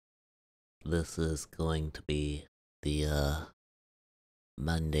This is going to be the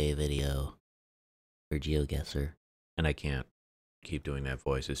Monday video for Geoguessr. And I can't keep doing that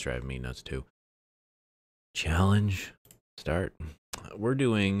voice. It's driving me nuts too. Challenge. Start. We're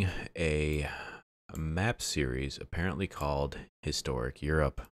doing a map series apparently called Historic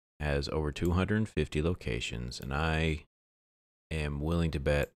Europe. Has over 250 locations, and I am willing to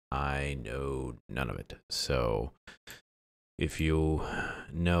bet I know none of it. So if you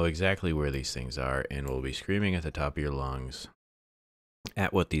know exactly where these things are and will be screaming at the top of your lungs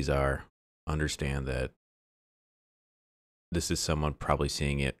at what these are, understand that this is someone probably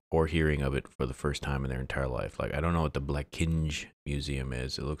seeing it or hearing of it for the first time in their entire life. Like, I don't know what the Blackkinge Museum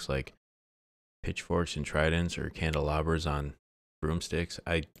is. It looks like pitchforks and tridents or candelabras on broomsticks.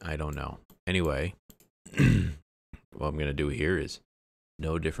 I don't know. Anyway, what I'm going to do here is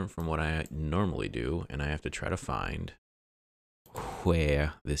no different from what I normally do, and I have to try to find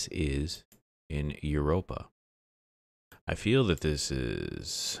where this is in Europa. I feel that this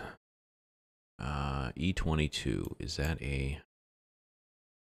is E22. Is that a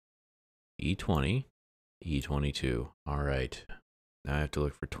E20? E22. All right. Now I have to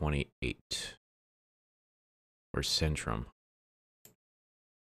look for 28. Or Centrum.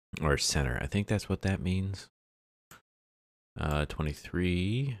 Or center. I think that's what that means.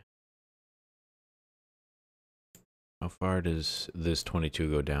 23. How far does this 22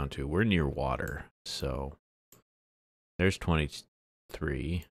 go down to? We're near water, so there's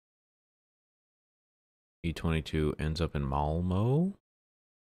 23. E22 ends up in Malmo.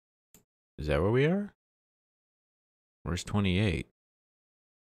 Is that where we are? Where's 28?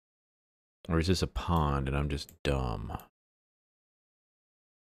 Or is this a pond and I'm just dumb?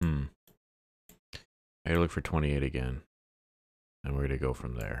 I gotta look for 28 again. And we're gonna go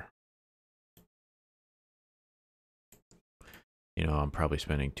from there. You know, I'm probably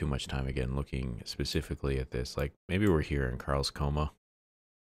spending too much time again looking specifically at this. Like, maybe we're here in Karlskrona.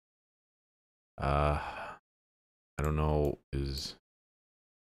 I don't know, is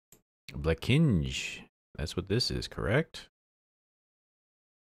Blackkinge. That's what this is, correct?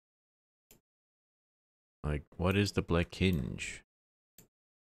 Like, what is the Blackkinge?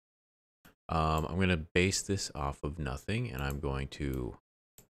 I'm going to base this off of nothing, and I'm going to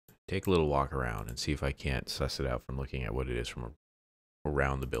take a little walk around and see if I can't suss it out from looking at what it is from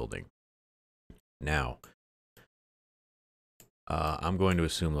around the building. Now, I'm going to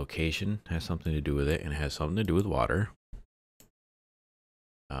assume location has something to do with it, and it has something to do with water.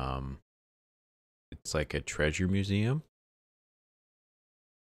 It's like a treasure museum.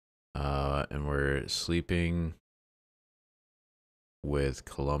 And we're sleeping with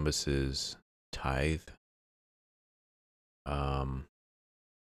Columbus's tithe. I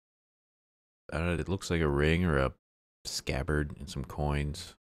don't know, it looks like a ring or a scabbard and some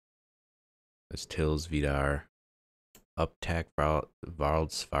coins. That's Tills Vidar. Uptak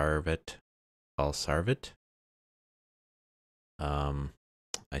Valsarvet. Valsarvet.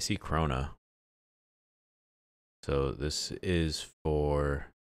 I see Krona. So this is for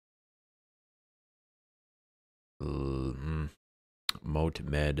Moat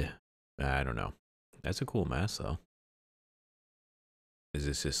Med. I don't know. That's a cool mask though. Is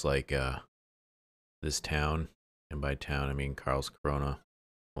this just like this town? And by town I mean Karlskrona,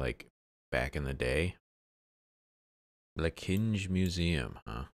 like back in the day. Blackkinge Museum,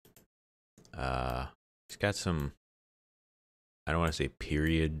 huh? It's got some, I don't want to say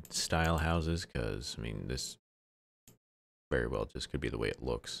period style houses, because I mean this very well just could be the way it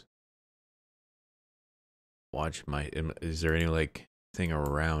looks. Watch my, is there any like thing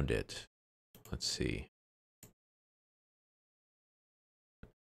around it? Let's see.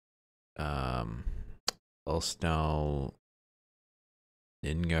 Ulstal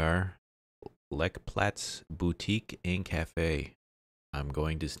Ningar Lekplatz Boutique and Cafe. I'm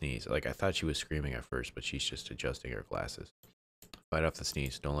going to sneeze. Like, I thought she was screaming at first, but she's just adjusting her glasses. Fight off the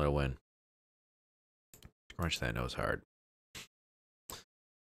sneeze. Don't let it win. Crunch that nose hard.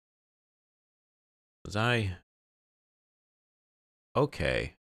 Was I?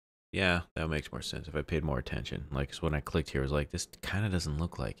 Okay. Yeah, that makes more sense if I paid more attention. Like, 'cause when I clicked here, I was like, this kind of doesn't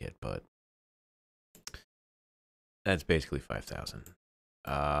look like it, but that's basically 5,000.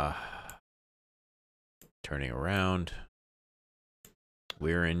 Turning around.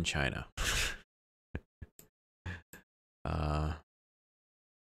 We're in China.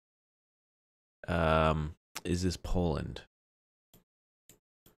 Is this Poland?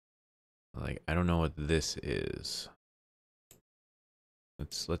 Like, I don't know what this is.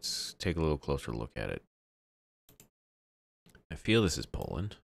 Let's take a little closer look at it. I feel this is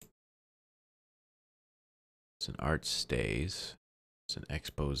Poland. It's an art stays. It's an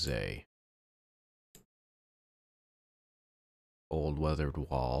expose. old weathered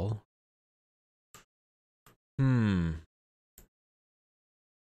wall. Hmm.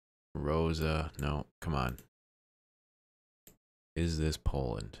 Rosa. No, come on. Is this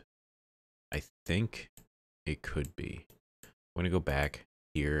Poland? I think it could be. I'm gonna go back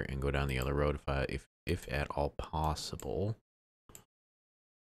here and go down the other road if at all possible.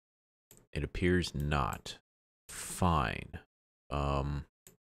 It appears not. Fine.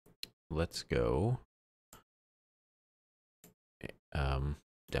 Let's go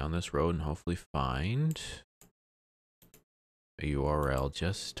down this road and hopefully find a URL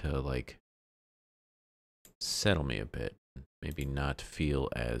just to like settle me a bit. Maybe not feel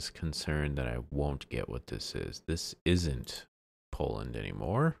as concerned that I won't get what this is. This isn't Poland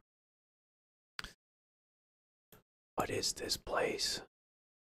anymore. What is this place?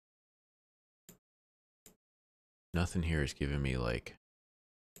 Nothing here is giving me like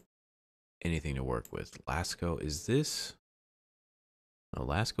anything to work with. Lasko, is this? No,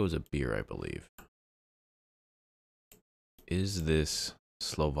 Lasko is a beer, I believe. Is this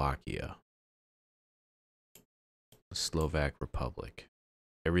Slovakia? The Slovak Republic.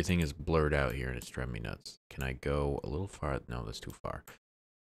 Everything is blurred out here and it's driving me nuts. Can I go a little far? No, that's too far.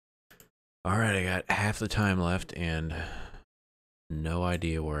 All right, I got half the time left and no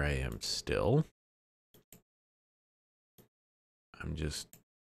idea where I am still. I'm just...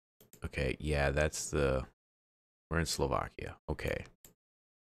 Okay, yeah, that's the... We're in Slovakia. Okay.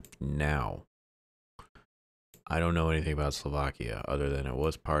 Now, I don't know anything about Slovakia other than it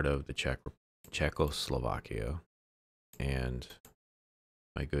was part of the Czechoslovakia. And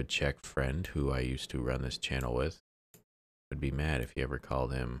my good Czech friend who I used to run this channel with would be mad if you ever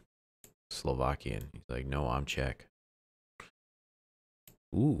called him Slovakian. He's like, no, I'm Czech.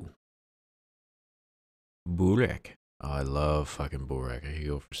 Ooh. Burek. Oh, I love fucking burek. I could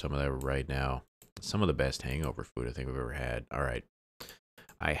go for some of that right now. Some of the best hangover food I think I've ever had. All right.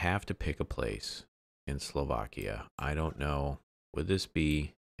 I have to pick a place in Slovakia. I don't know. Would this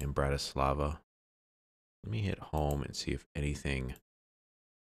be in Bratislava? Let me hit home and see if anything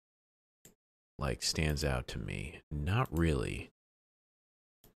like stands out to me. Not really.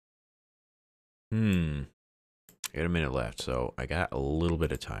 I got a minute left, so I got a little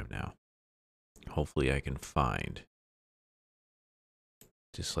bit of time now. Hopefully I can find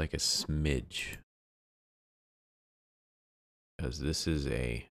just like a smidge. Because this is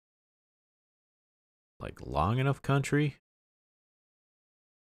a like long enough country.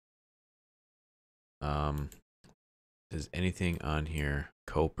 Is anything on here?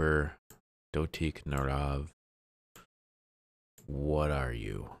 Koper, Dotik Narav. What are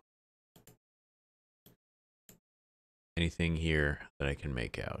you? Anything here that I can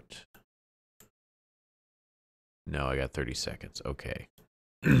make out? No, I got 30 seconds. Okay.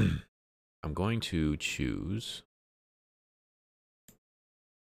 I'm going to choose.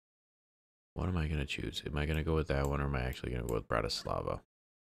 What am I going to choose? Am I going to go with that one or am I actually going to go with Bratislava?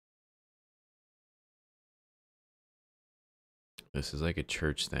 This is like a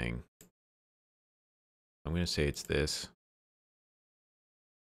church thing. I'm going to say it's this.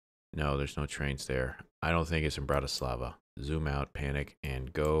 No, there's no trains there. I don't think it's in Bratislava. Zoom out, panic,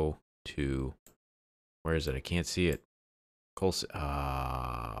 and go to... Where is it? I can't see it.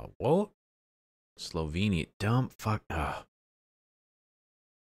 What? Slovenia. Dumb fuck.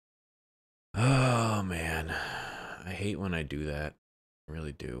 Oh, man. I hate when I do that. I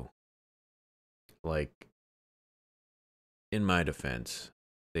really do. Like, in my defense,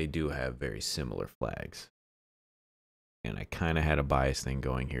 they do have very similar flags. And I kind of had a bias thing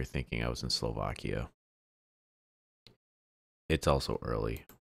going here thinking I was in Slovakia. It's also early.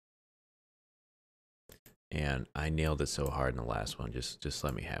 And I nailed it so hard in the last one. Just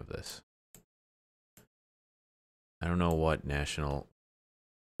let me have this. I don't know what national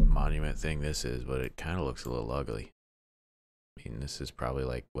monument thing this is, but it kind of looks a little ugly. I mean, this is probably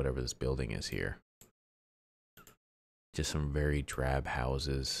like whatever this building is here. Just some very drab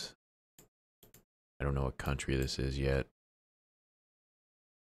houses. I don't know what country this is yet.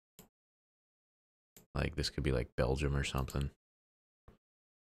 Like, this could be like Belgium or something.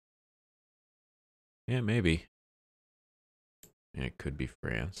 Yeah, maybe. And it could be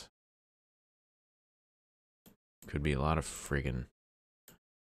France. Could be a lot of friggin'...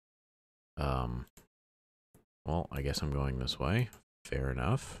 Well, I guess I'm going this way. Fair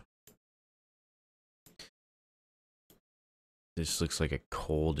enough. This looks like a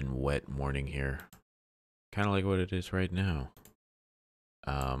cold and wet morning here. Kind of like what it is right now.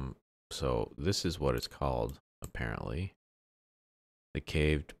 So this is what it's called, apparently. The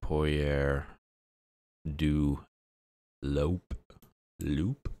Caved Poyer du Loup.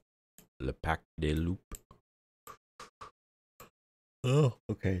 Le Pac de Loup. Oh,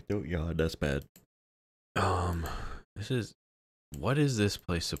 okay. Don't yawn. That's bad. Um, this is what is this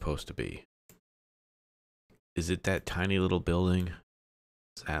place supposed to be? Is it that tiny little building?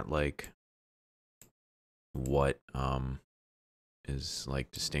 Is that like what is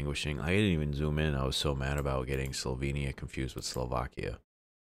like distinguishing? I didn't even zoom in. I was so mad about getting Slovenia confused with Slovakia.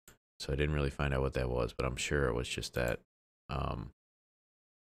 So I didn't really find out what that was, but I'm sure it was just that um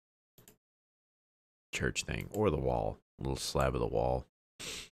church thing or the wall, a little slab of the wall.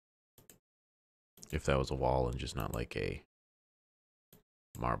 If that was a wall and just not like a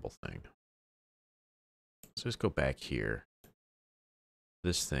marble thing. So let's go back here.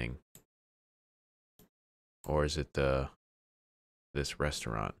 This thing. Or is it this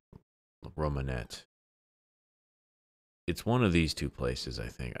restaurant? Romanette. It's one of these two places, I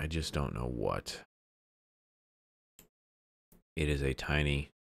think. I just don't know what. It is a tiny,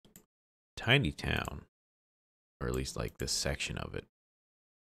 tiny town. Or at least like this section of it.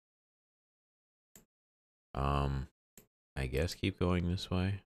 I guess keep going this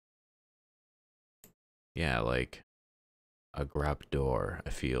way. Yeah, like a grab door, I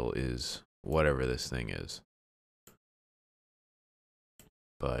feel, is whatever this thing is.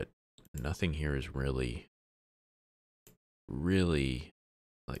 But nothing here is really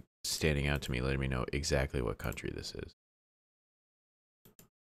like standing out to me, letting me know exactly what country this is.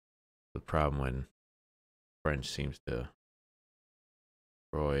 The problem when French seems to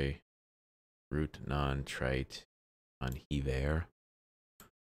Roy route non trite on hiver.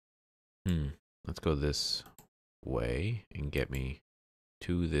 Let's go this way and get me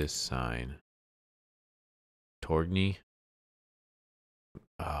to this sign. Torgny.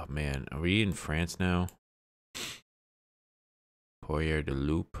 Oh man, are we in France now? Poyer de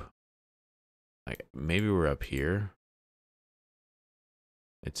Loup. Like maybe we're up here.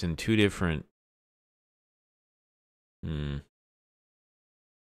 It's in two different.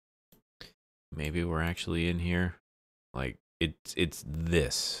 Maybe we're actually in here. Like it's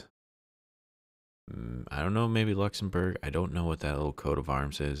this. I don't know. Maybe Luxembourg. I don't know what that little coat of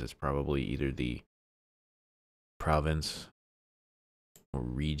arms is. It's probably either the province or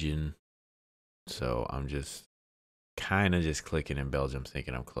region. So I'm just kind of just clicking in Belgium,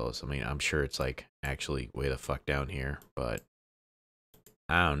 thinking I'm close. I mean, I'm sure it's like actually way the fuck down here, but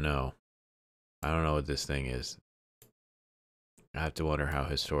I don't know. I don't know what this thing is. I have to wonder how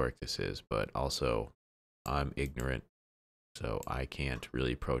historic this is, but also I'm ignorant, so I can't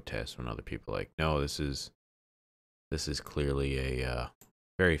really protest when other people are like, no, this is clearly a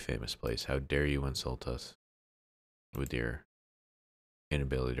very famous place. How dare you insult us with your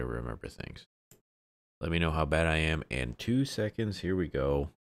inability to remember things? Let me know how bad I am in 2 seconds. Here we go.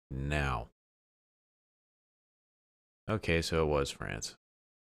 Now. Okay, so it was France.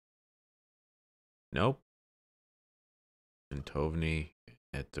 Nope. In Tovny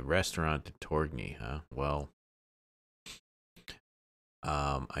at the restaurant at Torgny, huh? Well,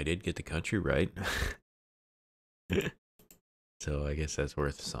 I did get the country right. So I guess that's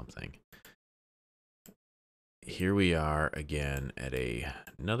worth something. Here we are again at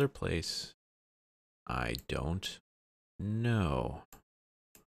another place I don't know.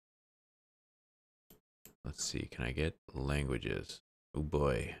 Let's see, can I get languages? Oh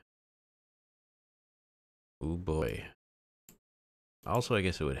boy. Oh boy. Also, I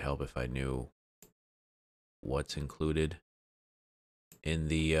guess it would help if I knew what's included in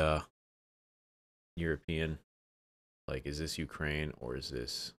the European. Like, is this Ukraine or is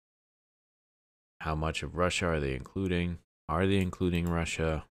this... How much of Russia are they including? Are they including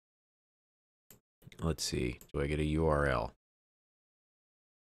Russia? Let's see. Do I get a URL?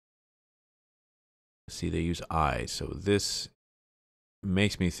 See, they use I, so this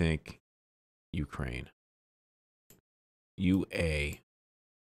makes me think Ukraine. UA.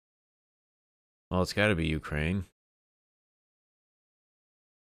 Well, it's got to be Ukraine.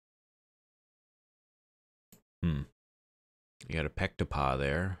 You got a Pektapa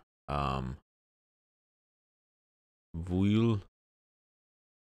there. Vuil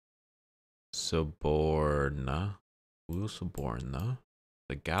Soborna. Vuil Soborna.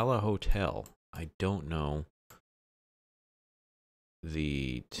 The Gala Hotel. I don't know.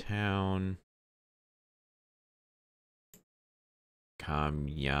 The town.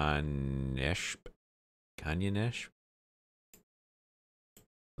 Kamyaneshp. Kanyaneshp?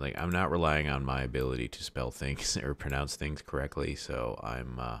 Like, I'm not relying on my ability to spell things or pronounce things correctly, so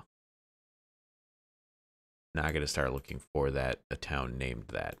I'm not going to start looking for a town named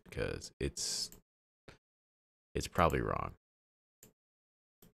that, because it's probably wrong.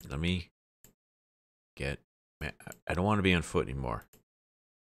 Let me get... Man, I don't want to be on foot anymore.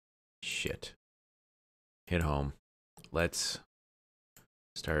 Shit. Hit home. Let's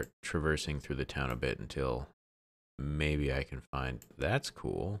start traversing through the town a bit until maybe I can find. That's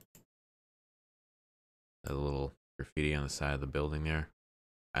cool. That little graffiti on the side of the building there.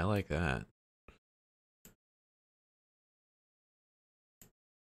 I like that.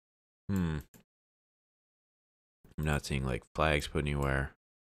 I'm not seeing like flags put anywhere.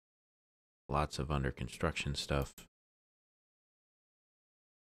 Lots of under construction stuff.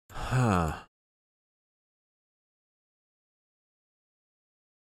 Huh.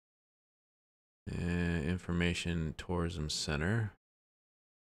 Information Tourism Center.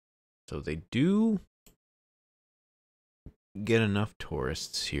 So they do get enough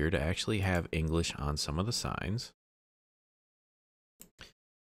tourists here to actually have English on some of the signs.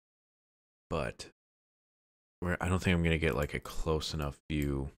 But I don't think I'm going to get like a close enough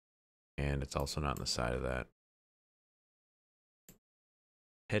view. And it's also not on the side of that.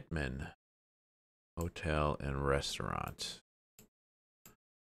 Hitman Hotel and Restaurant.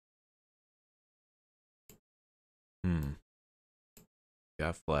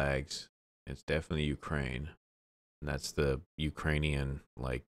 Got flags. It's definitely Ukraine. And that's the Ukrainian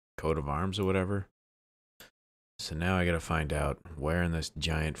like coat of arms or whatever. So now I gotta find out where in this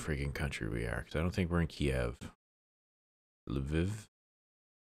giant freaking country we are. Because I don't think we're in Kiev. Lviv.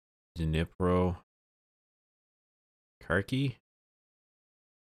 Dnipro. Kharkiv.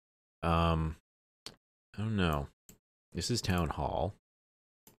 I don't know. This is Town Hall.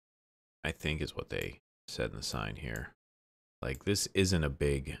 I think is what they said in the sign here. Like, this isn't a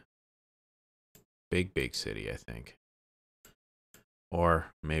big city, I think. Or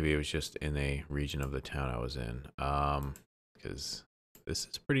maybe it was just in a region of the town I was in. Because this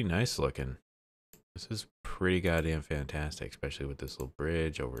is pretty nice looking. This is pretty goddamn fantastic, especially with this little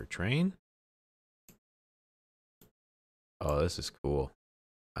bridge over a train. Oh, this is cool.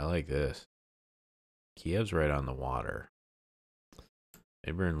 I like this. Kiev's right on the water.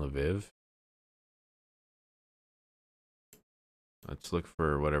 Maybe we're in Lviv. Let's look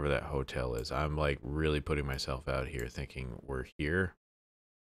for whatever that hotel is. I'm like really putting myself out here thinking we're here.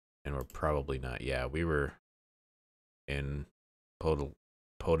 And we're probably not. Yeah, we were in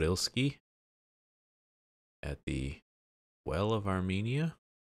Podilsky at the Well of Armenia.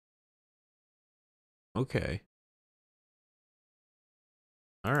 Okay.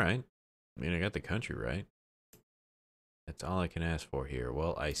 All right. I mean, I got the country right. That's all I can ask for here.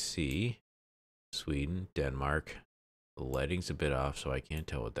 Well, I see Sweden, Denmark. The lighting's a bit off, so I can't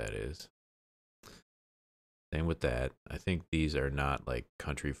tell what that is. Same with that. I think these are not like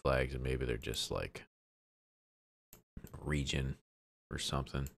country flags, and maybe they're just like region or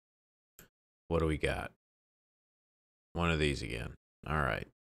something. What do we got? One of these again. All right.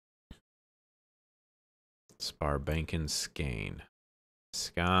 Sparbanken Skane.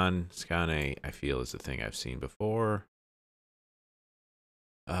 Skane, I feel is the thing I've seen before.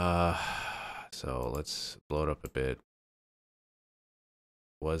 So let's blow it up a bit.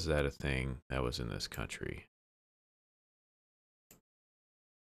 Was that a thing that was in this country?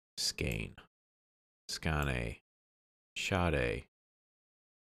 Skane. Skane. Shade.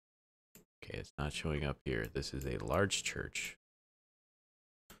 Okay, it's not showing up here. This is a large church.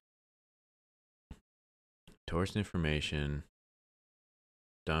 Tourist information.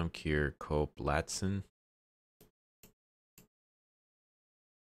 Domkirke Koop Latsen.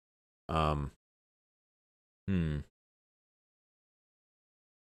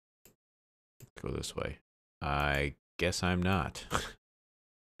 Go this way. I guess I'm not. Can't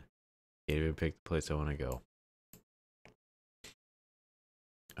even pick the place I want to go.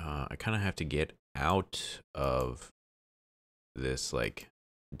 I kind of have to get out of this like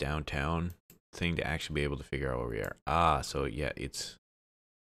downtown thing to actually be able to figure out where we are. Ah, so yeah, it's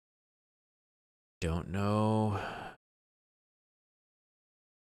don't know.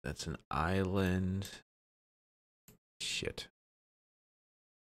 That's an island. Shit.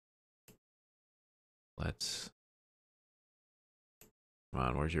 Let's come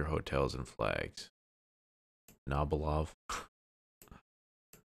on, where's your hotels and flags? Nobilov.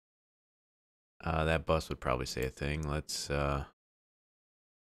 That bus would probably say a thing. Let's well,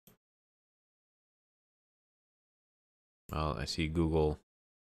 I see Google.se.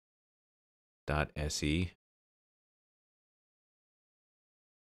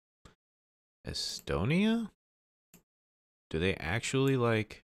 Estonia? Do they actually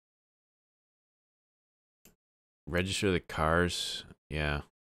like register the cars? Yeah.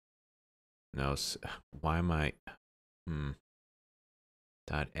 No, why am I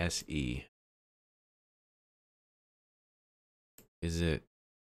 .se. Is it?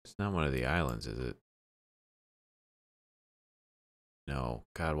 It's not one of the islands, is it? No.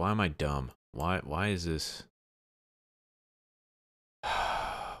 God, why am I dumb? Why is this?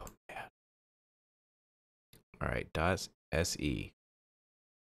 All right, .se.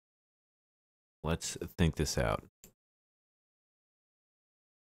 Let's think this out.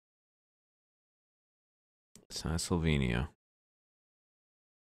 It's not Slovenia.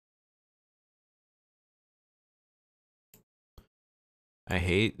 I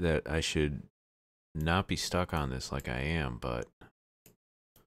hate that I should not be stuck on this like I am, but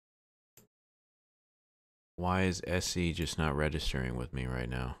why is SE just not registering with me right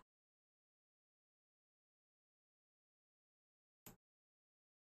now?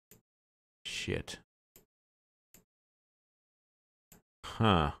 Shit.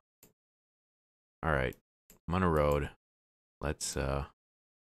 Huh. All right. I'm on a road. Let's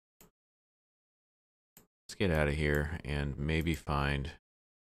get out of here and maybe find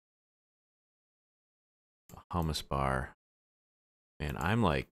a hummus bar. And I'm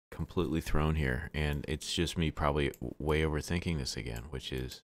like completely thrown here, and it's just me probably way overthinking this again, which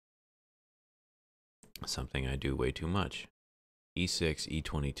is something I do way too much. E6,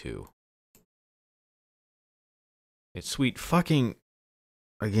 E22. It's sweet fucking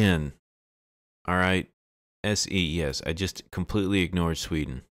again. All right. SE, yes. I just completely ignored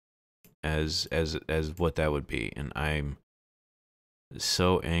Sweden as what that would be, and I'm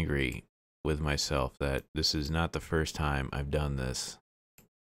so angry with myself that this is not the first time I've done this.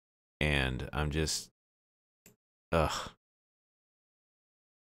 And I'm just ugh.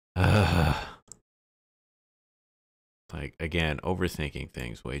 Like again, overthinking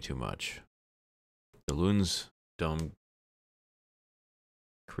things way too much. The Loons Dome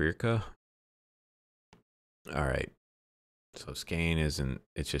Krierka. All right. So Skane isn't,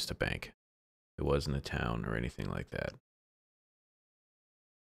 it's just a bank. It wasn't a town or anything like that.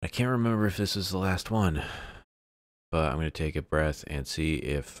 I can't remember if this is the last one, but I'm going to take a breath and see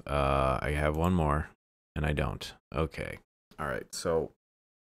if I have one more, and I don't. Okay. All right. So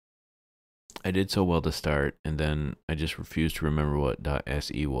I did so well to start, and then I just refused to remember what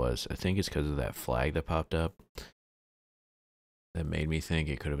 .se was. I think it's because of that flag that popped up that made me think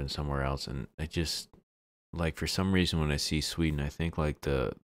it could have been somewhere else, and I just, like, for some reason when I see Sweden, I think like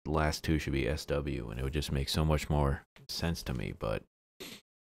the last two should be SW, and it would just make so much more sense to me, but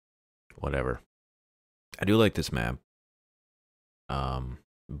whatever. I do like this map.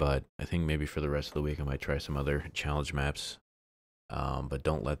 But I think maybe for the rest of the week I might try some other challenge maps. But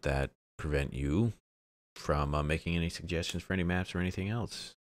don't let that prevent you from making any suggestions for any maps or anything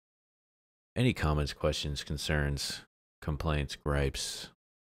else. Any comments, questions, concerns, complaints, gripes,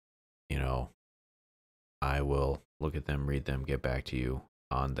 you know, I will look at them, read them, get back to you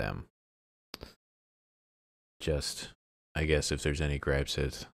on them. Just, I guess if there's any gripes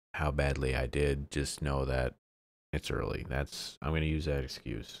at how badly I did, just know that it's early. I'm going to use that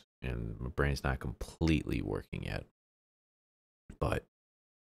excuse. And my brain's not completely working yet. But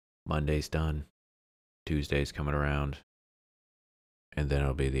Monday's done. Tuesday's coming around. And then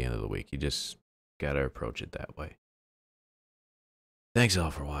it'll be the end of the week. You just got to approach it that way. Thanks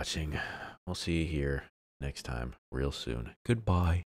all for watching. We'll see you here next time real soon. Goodbye.